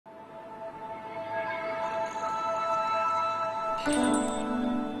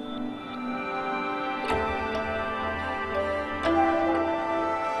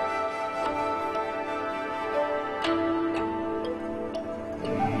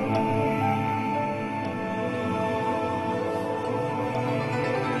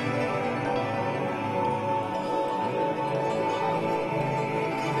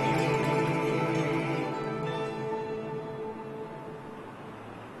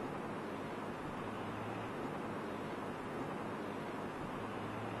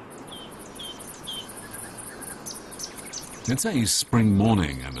It's a spring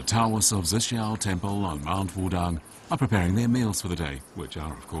morning and the Taoists of Zixiao Temple on Mount Wudang are preparing their meals for the day, which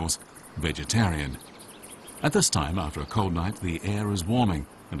are, of course, vegetarian. At this time, after a cold night, the air is warming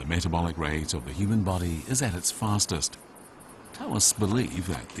and the metabolic rate of the human body is at its fastest. Taoists believe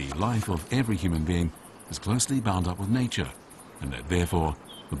that the life of every human being is closely bound up with nature, and that therefore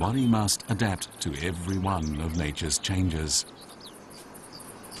the body must adapt to every one of nature's changes.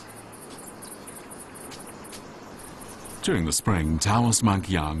 During the spring, Taoist monk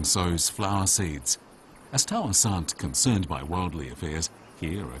Yang sows flower seeds. As Taoists aren't concerned by worldly affairs,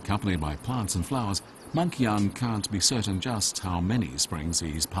 here accompanied by plants and flowers, monk Yang can't be certain just how many springs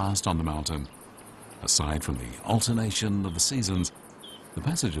he's passed on the mountain. Aside from the alternation of the seasons, the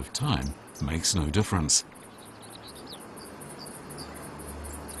passage of time makes no difference.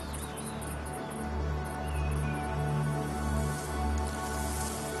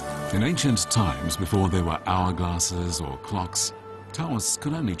 In ancient times, before there were hourglasses or clocks, Taoists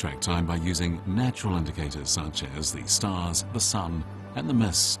could only track time by using natural indicators such as the stars, the sun, and the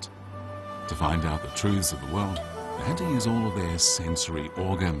mist. To find out the truths of the world, they had to use all of their sensory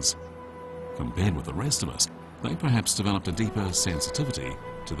organs. Compared with the rest of us, they perhaps developed a deeper sensitivity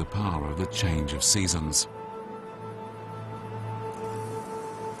to the power of the change of seasons.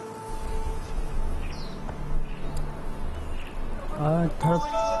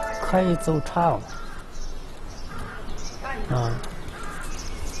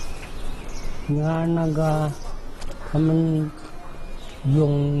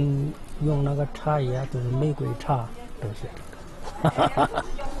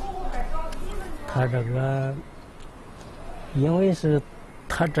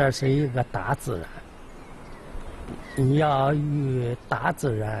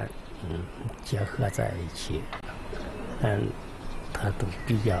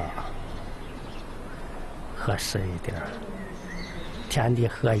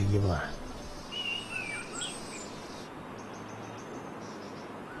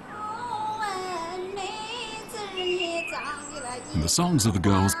 In the songs of the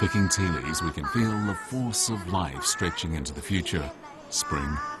girls picking tea leaves, we can feel the force of life stretching into the future.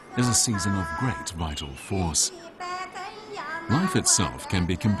 Spring is a season of great vital force. Life itself can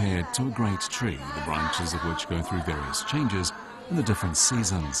be compared to a great tree, the branches of which go through various changes in the different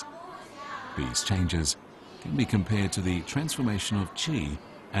seasons. These changes can be compared to the transformation of qi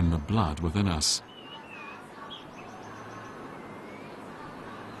and the blood within us.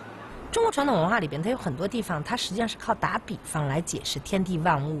 中国传统文化里边，它有很多地方，它实际上是靠打比方来解释天地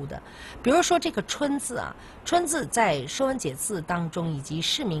万物的。比如说这个春字啊，春字在《说文解字》当中以及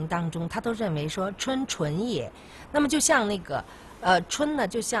释名当中，它都认为说春纯也。那么就像那个春呢，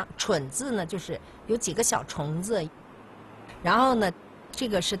就像蠢字呢，就是有几个小虫子，然后呢，这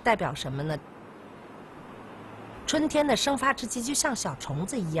个是代表什么呢？春天的生发之机就像小虫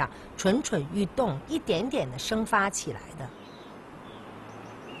子一样，蠢蠢欲动，一点点的生发起来的。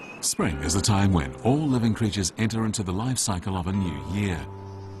 Spring is the time when all living creatures enter into the life cycle of a new year.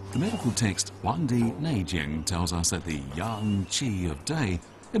 The medical text Wandi Neijing tells us that the yang qi of day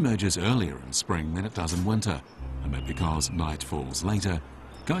emerges earlier in spring than it does in winter, and that because night falls later,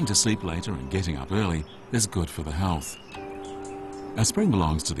 going to sleep later and getting up early is good for the health. As spring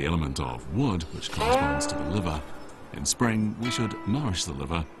belongs to the element of wood, which corresponds to the liver, in spring we should nourish the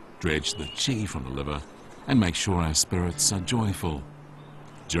liver, dredge the qi from the liver, and make sure our spirits are joyful.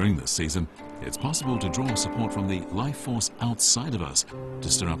 During this season, it's possible to draw support from the life force outside of us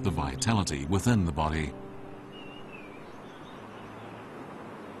to stir up the vitality within the body.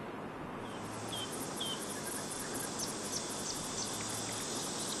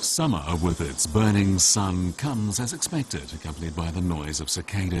 Summer, with its burning sun, comes as expected, accompanied by the noise of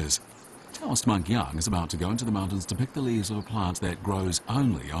cicadas. Taoist monk Yang is about to go into the mountains to pick the leaves of a plant that grows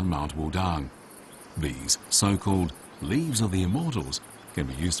only on Mount Wudang. These so-called leaves of the immortals can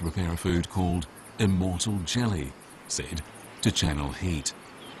be used to prepare a food called immortal jelly, said to channel heat.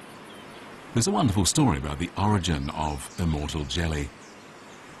 There's a wonderful story about the origin of immortal jelly.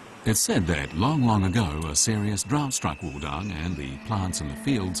 It's said that long, long ago a serious drought struck Wudang and the plants in the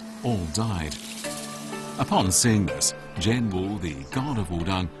fields all died. Upon seeing this, Zhenwu, the god of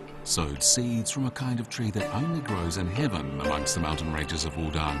Wudang, sowed seeds from a kind of tree that only grows in heaven amongst the mountain ranges of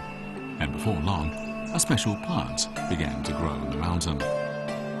Wudang. And before long, a special plant began to grow in the mountain.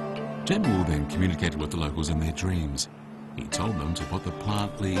 Zhenwu then communicated with the locals in their dreams. He told them to put the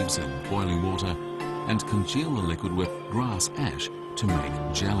plant leaves in boiling water and congeal the liquid with grass ash to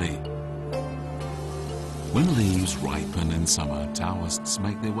make jelly. When leaves ripen in summer, Taoists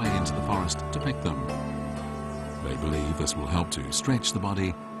make their way into the forest to pick them. They believe this will help to stretch the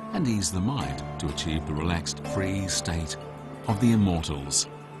body and ease the mind to achieve the relaxed, free state of the immortals.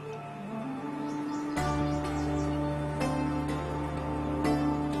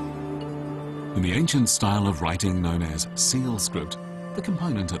 In the ancient style of writing known as seal script, the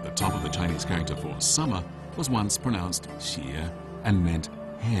component at the top of the Chinese character for summer was once pronounced xie and meant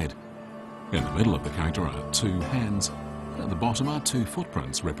head. In the middle of the character are 2 hands, and at the bottom are 2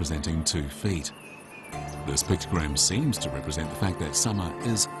 footprints representing 2 feet. This pictogram seems to represent the fact that summer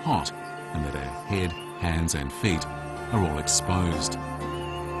is hot and that our head, hands and feet are all exposed.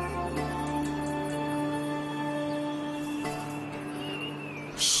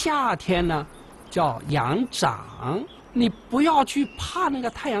 夏天呢，叫阳长，你不要去怕那个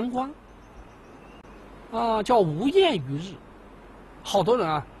太阳光，叫无厌于日。好多人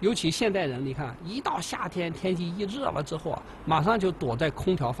啊，尤其现代人，你看一到夏天天气一热了之后啊，马上就躲在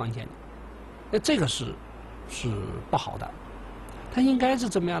空调房间里，那这个是不好的。它应该是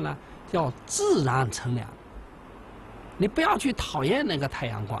怎么样呢？叫自然乘凉。你不要去讨厌那个太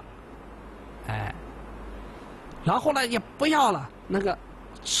阳光，哎，然后呢，也不要了那个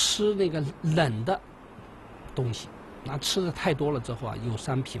吃那个冷的东西，那吃的太多了之后啊，有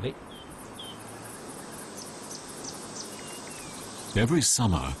伤脾胃。 Every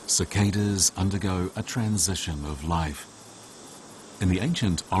summer, cicadas undergo a transition of life. In the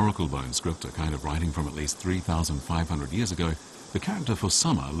ancient oracle bone script, a kind of writing from at least 3,500 years ago, the character for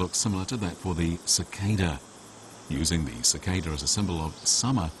summer looks similar to that for the cicada. Using the cicada as a symbol of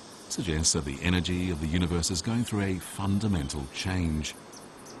summer suggests that the energy of the universe is going through a fundamental change.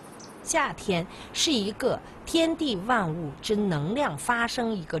 夏天是一个天地万物之能量发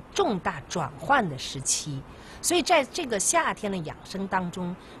生一个重大转换的时期，所以在这个夏天的养生当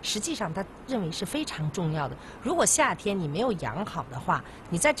中，实际上他认为是非常重要的。如果夏天你没有养好的话，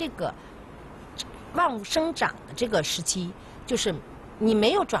你在这个万物生长的这个时期，就是你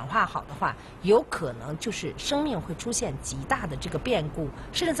没有转化好的话，有可能就是生命会出现极大的这个变故，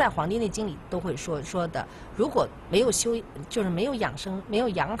甚至在《黄帝内经》里都会说的，如果没有就是没有养生、没有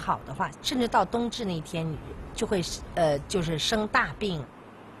养好的话，甚至到冬至那一天，你就会就是生大病。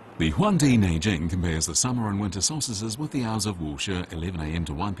 The Huangdi Neijing compares the summer and winter solstices with the hours of Wushi 11 a.m.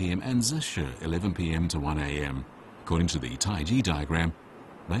 to 1 p.m. and Zishi 11 p.m. to 1 a.m. According to the Taiji diagram,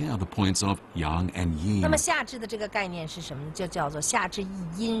 they are the points of yang and yin. 那么夏至的这个概念是什么？就叫做夏至一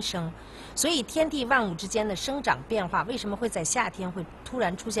阴生。所以天地万物之间的生长变化，为什么会在夏天会突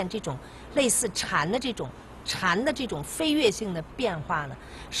然出现这种类似蝉的这种飞跃性的变化呢？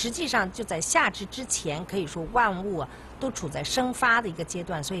实际上就在夏至之前，可以说万物啊都处在生发的一个阶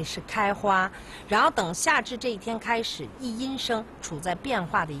段，所以是开花。然后等夏至这一天开始，一阴生，处在变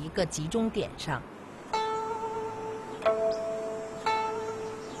化的一个集中点上。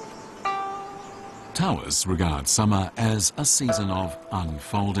 Taoists regard summer as a season of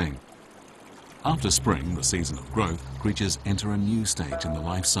unfolding. After spring, the season of growth, creatures enter a new stage in the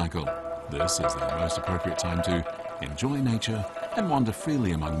life cycle. This is the most appropriate time to enjoy nature and wander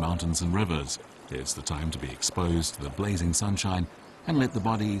freely among mountains and rivers. It's the time to be exposed to the blazing sunshine and let the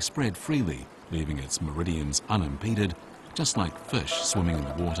body spread freely, leaving its meridians unimpeded, just like fish swimming in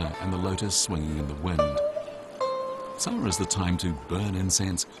the water and the lotus swinging in the wind. Summer is the time to burn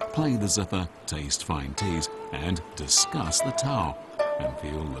incense, play the zither, taste fine teas, and discuss the Tao, and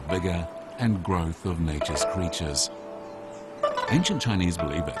feel the vigor and growth of nature's creatures. Ancient Chinese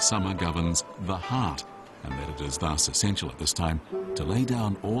believe that summer governs the heart, and that it is thus essential at this time to lay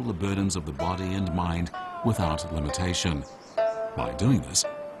down all the burdens of the body and mind without limitation. By doing this,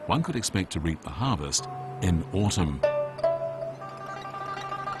 one could expect to reap the harvest in autumn.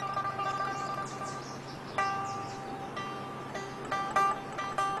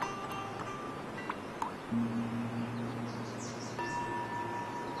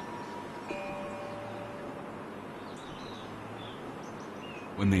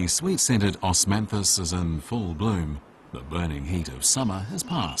 When the sweet-scented osmanthus is in full bloom, the burning heat of summer has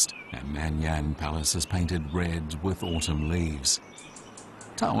passed, and Nanyan Palace is painted red with autumn leaves.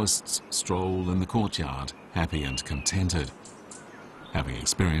 Taoists stroll in the courtyard, happy and contented. Having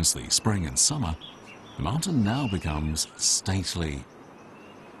experienced the spring and summer, the mountain now becomes stately.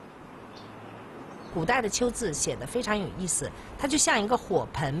 古代的秋字写得非常有意思，它就像一个火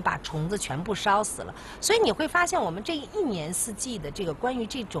盆，把虫子全部烧死了。所以你会发现，我们这一年四季的这个关于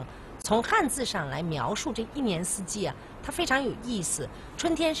这种从汉字上来描述这一年四季啊，它非常有意思。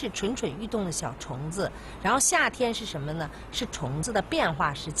春天是蠢蠢欲动的小虫子，然后夏天是什么呢？是虫子的变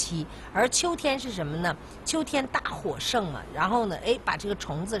化时期，而秋天是什么呢？秋天大火盛嘛，然后呢，把这个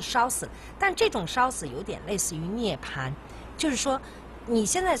虫子烧死。但这种烧死有点类似于涅槃，就是说。你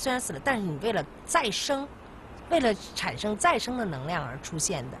现在虽然死了，但是你为了再生，为了产生再生的能量而出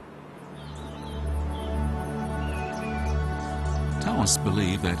现的。Taoists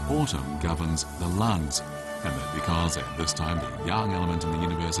believe that autumn governs the lungs, and that because at this time the yang element in the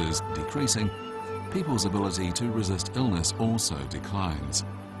universe is decreasing, people's ability to resist illness also declines.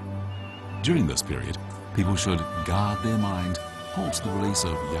 During this period, people should guard their mind, halt the release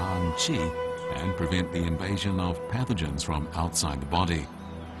of yang qi, and prevent the invasion of pathogens from outside the body.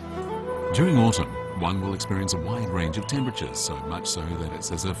 During autumn, one will experience a wide range of temperatures, so much so that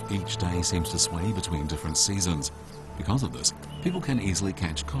it's as if each day seems to sway between different seasons. Because of this, people can easily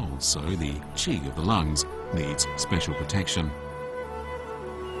catch colds, so the qi of the lungs needs special protection.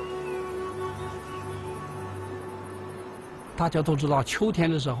 大家都知道，秋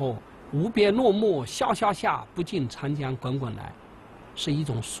天的时候，无边落木萧萧下，不尽长江滚滚来。是一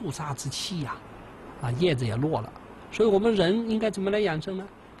种肃杀之气呀，叶子也落了，所以我们人应该怎么来养生呢？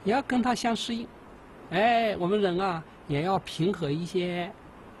也要跟它相适应。我们人啊也要平和一些，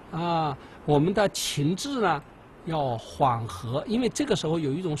我们的情志呢要缓和，因为这个时候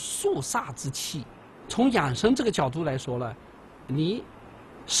有一种肃杀之气。从养生这个角度来说呢，你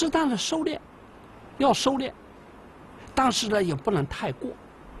适当的收敛，要收敛，但是呢也不能太过。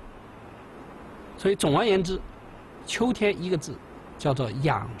所以总而言之，秋天一个字。叫做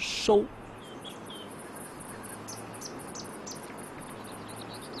养收。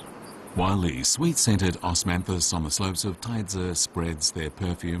While the sweet-scented osmanthus on the slopes of Taizhe spreads their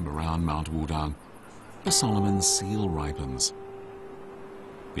perfume around Mount Wudang, the Solomon seal ripens.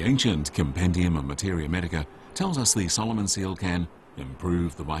 The ancient Compendium of Materia Medica tells us the Solomon seal can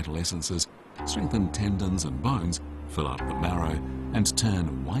improve the vital essences, strengthen tendons and bones, fill up the marrow, and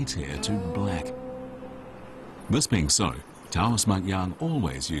turn white hair to black. This being so, Taoist monk Yang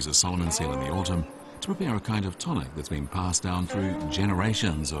always uses Solomon seal in the autumn to prepare a kind of tonic that's been passed down through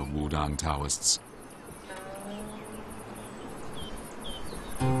generations of Wudang Taoists.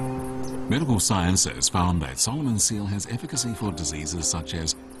 Medical science has found that Solomon seal has efficacy for diseases such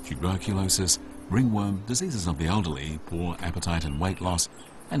as tuberculosis, ringworm, diseases of the elderly, poor appetite and weight loss,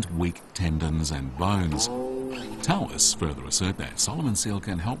 and weak tendons and bones. Taoists further assert that Solomon seal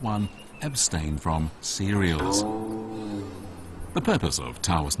can help one abstain from cereals. The purpose of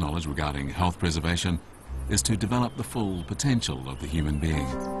Taoist knowledge regarding health preservation is to develop the full potential of the human being.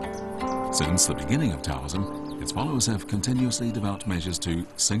 Since the beginning of Taoism, its followers have continuously developed measures to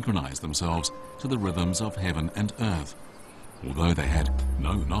synchronize themselves to the rhythms of heaven and earth. Although they had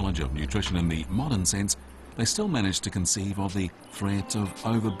no knowledge of nutrition in the modern sense, they still managed to conceive of the threat of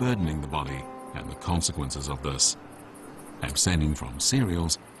overburdening the body and the consequences of this. Abstaining from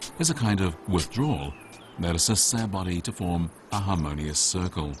cereals is a kind of withdrawal that assists our body to form a harmonious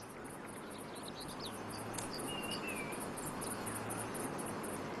circle.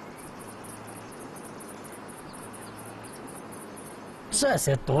 这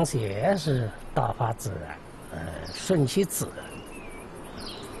些东西也是大法自然，顺其自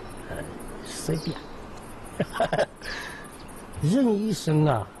然，随便。人一生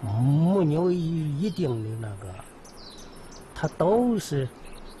啊，没有一定的那个，他都是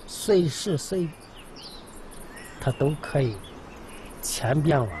随时随地，他都可以千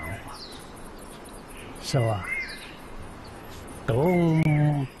变万化，是吧？都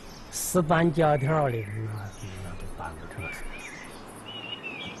死板教条的，那都办不成事。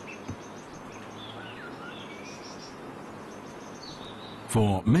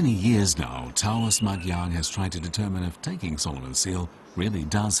 For many years now, Taoist monk Yang has tried to determine if taking Solomon seal really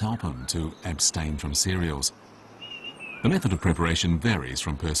does help him to abstain from cereals. The method of preparation varies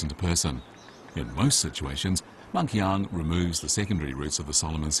from person to person. In most situations, monk Yang removes the secondary roots of the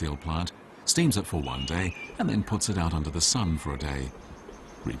Solomon seal plant, steams it for one day, and then puts it out under the sun for a day.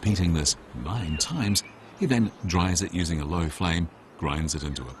 Repeating this 9 times, he then dries it using a low flame, grinds it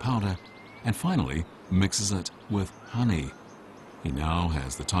into a powder, and finally mixes it with honey. He now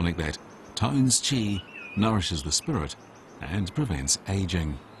has the tonic that tones qi, nourishes the spirit, and prevents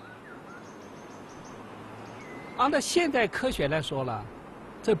aging. 按照现代科学来说呢，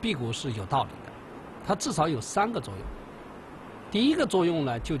这辟谷是有道理的，它至少有3个作用。第一个作用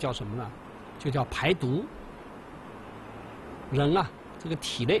呢，就叫什么呢？就叫排毒。人啊，这个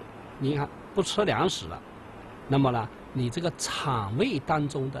体内，你看不吃粮食了，那么呢，你这个肠胃当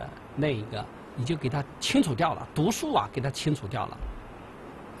中的那一个，你就给它清除掉了，毒素啊，给它清除掉了。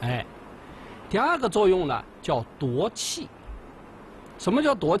哎，第二个作用呢，叫夺气。什么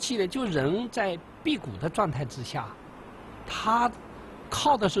叫夺气呢？就人在辟谷的状态之下，他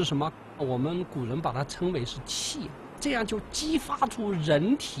靠的是什么？我们古人把它称为是气，这样就激发出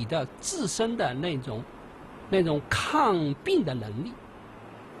人体的自身的那种抗病的能力。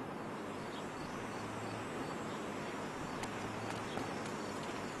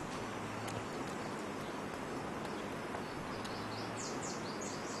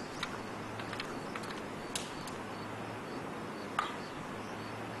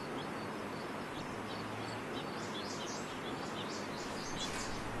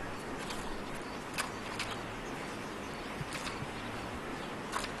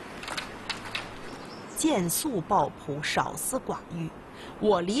见素抱朴，少思寡欲。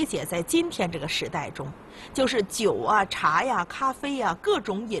我理解，在今天这个时代中，就是酒啊、茶呀、咖啡呀、各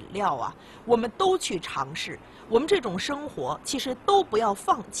种饮料啊，我们都去尝试。我们这种生活其实都不要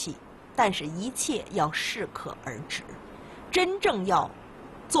放弃，但是一切要适可而止。真正要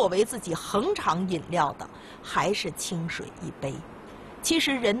作为自己恒常饮料的，还是清水一杯。其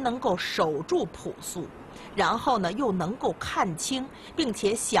实人能够守住朴素，然后呢，又能够看清，并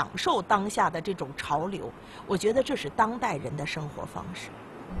且享受当下的这种潮流，我觉得这是当代人的生活方式。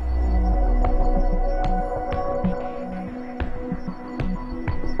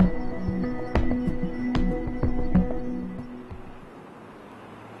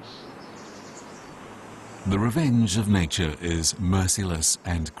The revenge of nature is merciless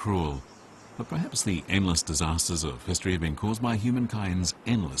and cruel. But perhaps the endless disasters of history have been caused by humankind's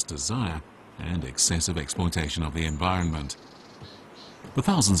endless desire and excessive exploitation of the environment. For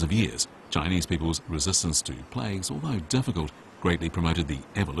thousands of years, Chinese people's resistance to plagues, although difficult, greatly promoted the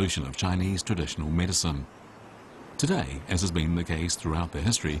evolution of Chinese traditional medicine. Today, as has been the case throughout their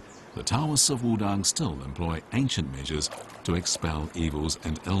history, the Taoists of Wudang still employ ancient measures to expel evils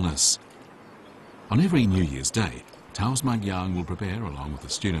and illness. On every New Year's Day, Taoist monk Yang will prepare, along with the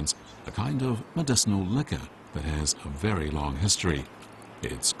students, a kind of medicinal liquor that has a very long history.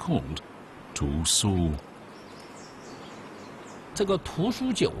 It's called Tu Su. 这个屠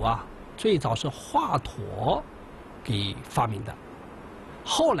苏酒啊，最早是华佗给发明的，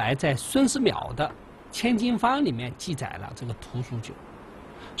后来在孙思邈的《千金方》里面记载了这个屠苏酒。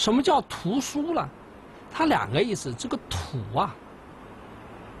什么叫屠苏呢？它两个意思，这个屠啊，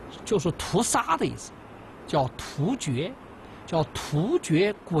就是屠杀的意思，叫屠绝，叫屠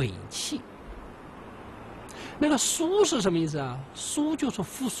绝鬼气。那个苏是什么意思啊？苏就是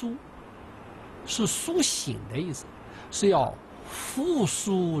复苏，是苏醒的意思，是要复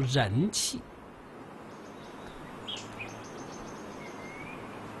苏人气。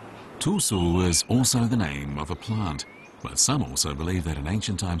Tu Su is also the name of a plant, but some also believe that in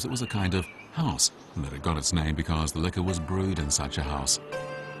ancient times it was a kind of house and that it got its name because the liquor was brewed in such a house.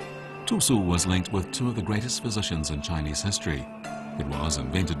 Tu Su was linked with two of the greatest physicians in Chinese history. It was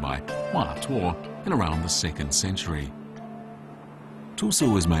invented by Hua Tuo in around the 2nd century. Tu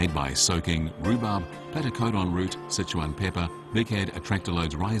Su is made by soaking rhubarb, platycodon root, Sichuan pepper, bighead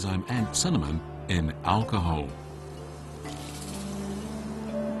atractylodes rhizome and cinnamon in alcohol.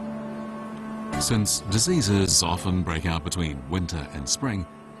 Since diseases often break out between winter and spring,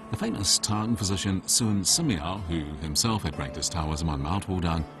 the famous Tang physician Sun Simiao, who himself had practiced Taoism on Mount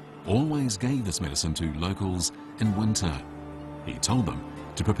Wudang, always gave this medicine to locals in winter. He told them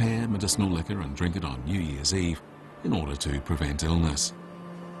to prepare medicinal liquor and drink it on New Year's Eve in order to prevent illness.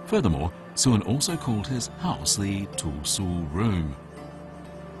 Furthermore, Sun also called his house the Tu Su room.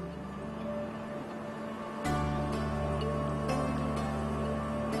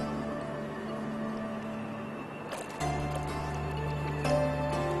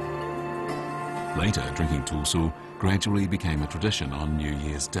 Later, drinking Tu Su gradually became a tradition on New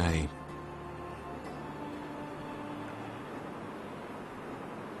Year's Day.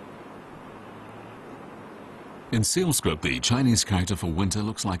 In seal script, the Chinese character for winter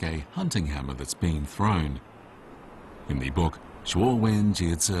looks like a hunting hammer that's been thrown. In the book Shuo Wen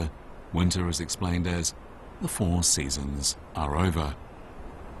Jie, winter is explained as the 4 seasons are over.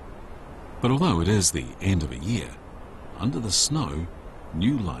 But although it is the end of a year, under the snow,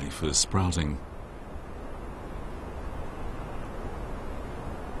 new life is sprouting.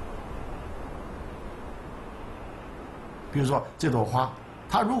 比如说这朵花，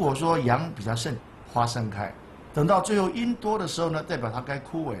它如果说阳比较盛，花盛开；等到最后阴多的时候呢，代表它该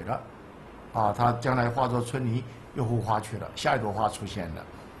枯萎了，啊，它将来化作春泥又护花去了，下一朵花出现了。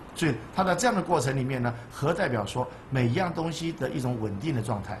所以它在这样的过程里面呢，和代表说每一样东西的一种稳定的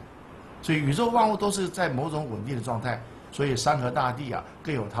状态，所以宇宙万物都是在某种稳定的状态，所以山河大地啊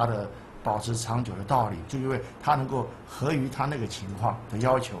更有它的保持长久的道理，就因为它能够合于它那个情况的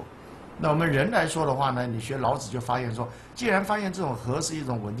要求。那我们人来说的话呢，你学老子就发现说，既然发现这种和是一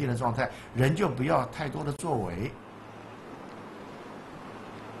种稳定的状态，人就不要太多的作为。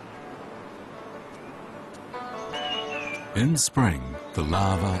In spring, the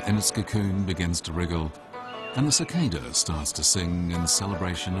larva in its cocoon begins to wriggle, and the cicada starts to sing in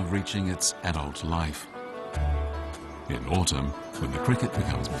celebration of reaching its adult life. In autumn, when the cricket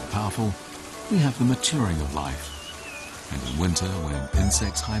becomes more powerful, we have the maturing of life. And in winter, when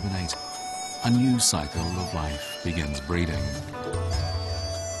insects hibernate, a new cycle of life begins breeding.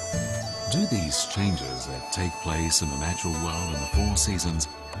 Do these changes that take place in the natural world in the 4 seasons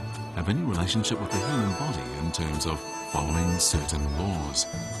have any relationship with the human body in terms of following certain laws?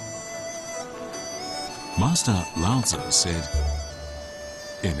 Master Lao Tzu said,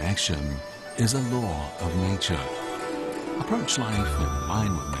 "Inaction is a law of nature. Approach life in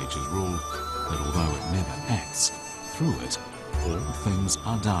line with nature's rule that although it never acts, through it, all things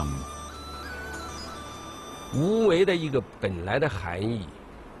are done." 无为的一个本来的含义，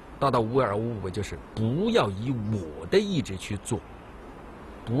到无为而无为，就是不要以我的意志去做，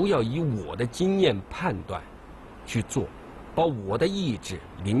不要以我的经验判断去做，把我的意志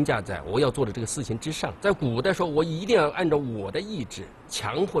凌驾在我要做的这个事情之上。在古代说，我一定要按照我的意志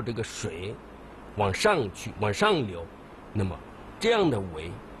强迫这个水往上去，往上流，那么这样的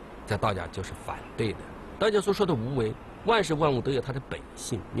为，在道家就是反对的。道家所说的无为，万事万物都有它的本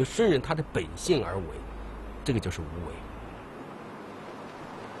性，你顺着它的本性而为，这个就是无为。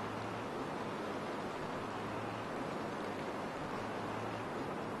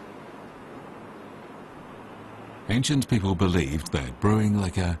Ancient people believed that brewing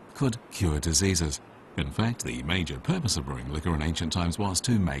liquor could cure diseases. In fact, the major purpose of brewing liquor in ancient times was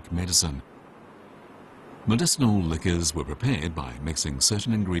to make medicine. Medicinal liquors were prepared by mixing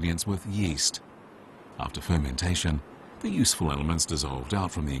certain ingredients with yeast. After fermentation, the useful elements dissolved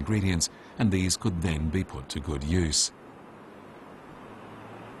out from the ingredients, and these could then be put to good use.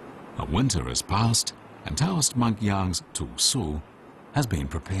 A winter has passed, and Taoist monk Yang's Tu Su has been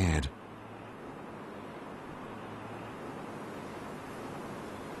prepared.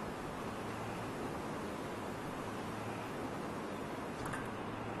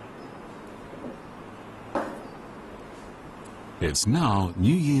 It's now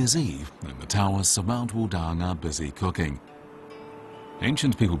New Year's Eve, and the Taoists of Mount Wudang are busy cooking.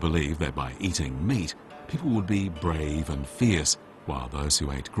 Ancient people believed that by eating meat, people would be brave and fierce, while those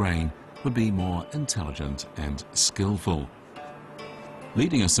who ate grain would be more intelligent and skillful.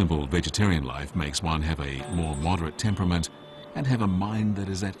 Leading a simple vegetarian life makes one have a more moderate temperament and have a mind that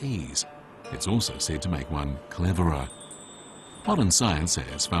is at ease. It's also said to make one cleverer. Modern science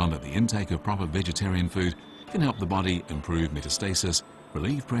has found that the intake of proper vegetarian food can help the body improve metastasis,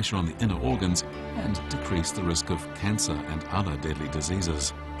 relieve pressure on the inner organs, and decrease the risk of cancer and other deadly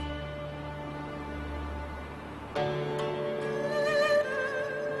diseases.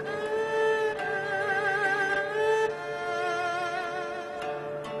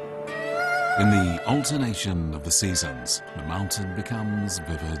 In the alternation of the seasons, the mountain becomes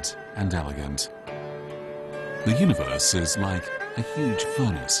vivid and elegant. The universe is like a huge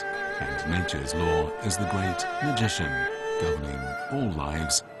furnace, and nature's law is the great magician governing all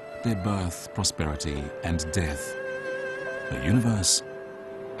lives, their birth, prosperity, and death. The universe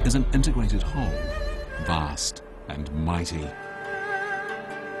is an integrated whole, vast and mighty.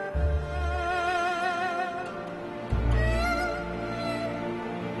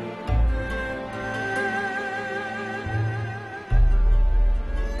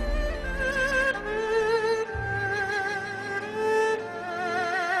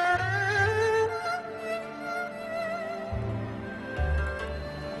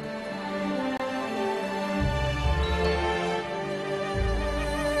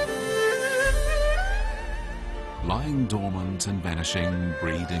 Lying dormant and vanishing,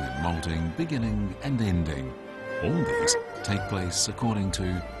 breeding and moulting, beginning and ending. All these take place according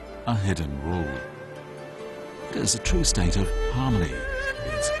to a hidden rule. It is a true state of harmony.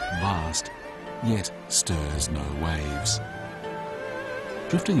 It's vast, yet stirs no waves.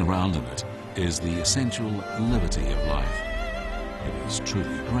 Drifting around in it is the essential liberty of life. It is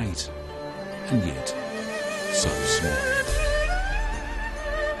truly great, and yet so small.